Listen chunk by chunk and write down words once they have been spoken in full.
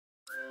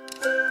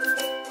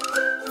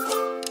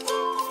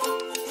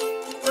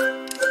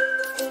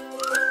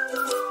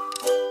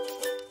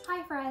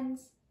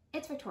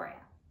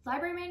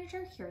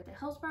manager here at the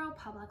Hillsborough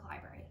Public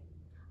Library.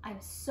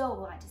 I'm so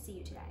glad to see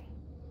you today.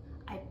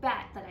 I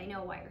bet that I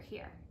know why you're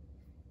here.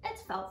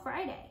 It's Felt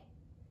Friday.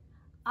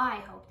 I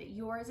hope that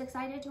you're as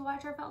excited to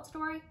watch our Felt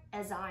story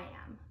as I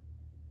am.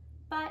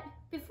 But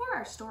before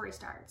our story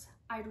starts,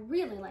 I'd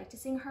really like to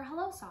sing her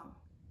hello song.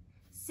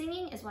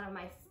 Singing is one of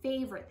my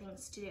favorite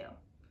things to do.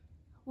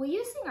 Will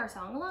you sing our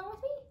song along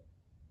with me?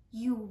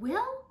 You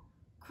will?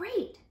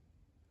 Great!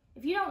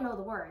 If you don't know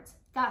the words,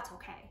 that's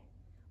okay.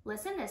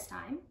 Listen this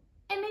time,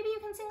 and maybe you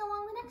can sing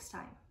along the next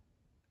time.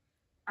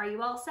 Are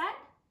you all set?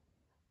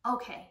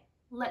 Okay,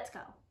 let's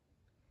go.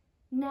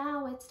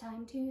 Now it's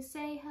time to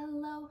say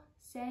hello,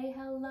 say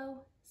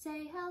hello,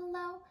 say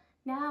hello.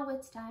 Now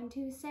it's time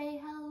to say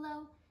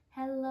hello,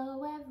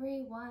 hello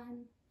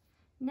everyone.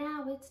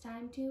 Now it's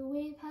time to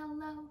wave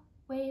hello,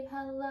 wave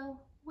hello,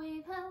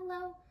 wave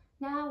hello.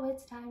 Now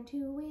it's time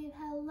to wave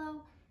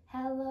hello,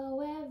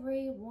 hello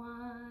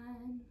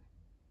everyone.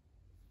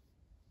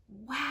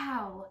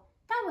 Wow,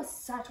 that was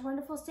such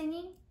wonderful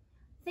singing.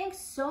 Thanks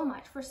so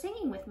much for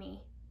singing with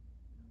me.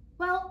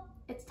 Well,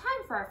 it's time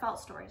for our Felt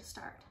story to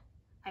start.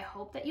 I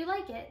hope that you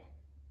like it.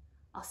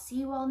 I'll see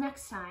you all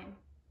next time.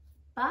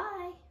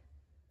 Bye.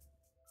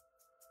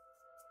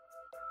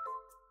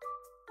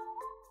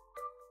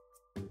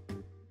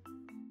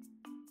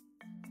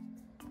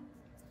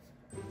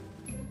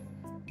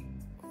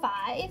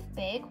 Five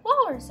big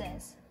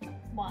walruses.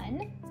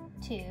 1,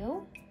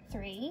 2,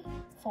 3,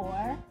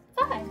 4,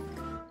 5.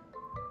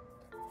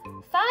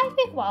 5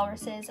 big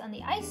walruses on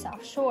the ice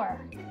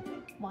offshore.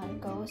 One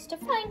goes to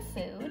find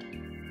food,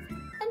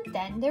 and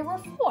then there were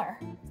 4.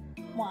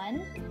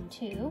 1,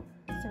 2,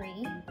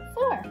 3,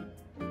 4.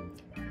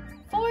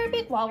 4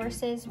 big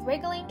walruses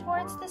wriggling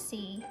towards the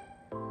sea.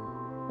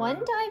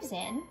 One dives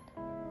in,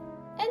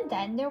 and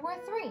then there were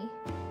 3.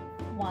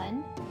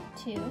 1,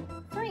 2,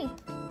 3.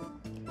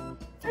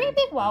 3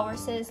 big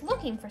walruses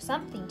looking for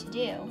something to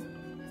do.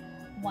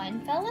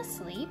 One fell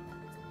asleep,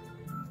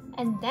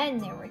 and then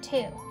there were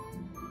 2.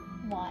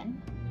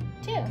 1,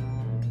 2.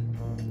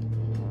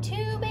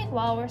 2 big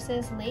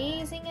walruses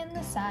lazing in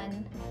the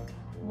sun.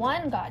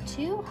 One got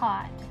too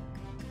hot,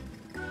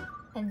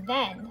 and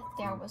then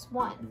there was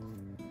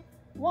 1.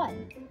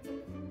 1.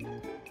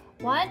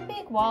 One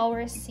big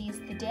walrus sees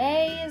the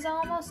day is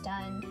almost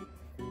done.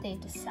 They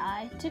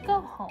decide to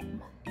go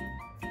home,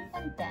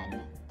 and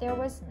then there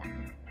was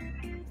none.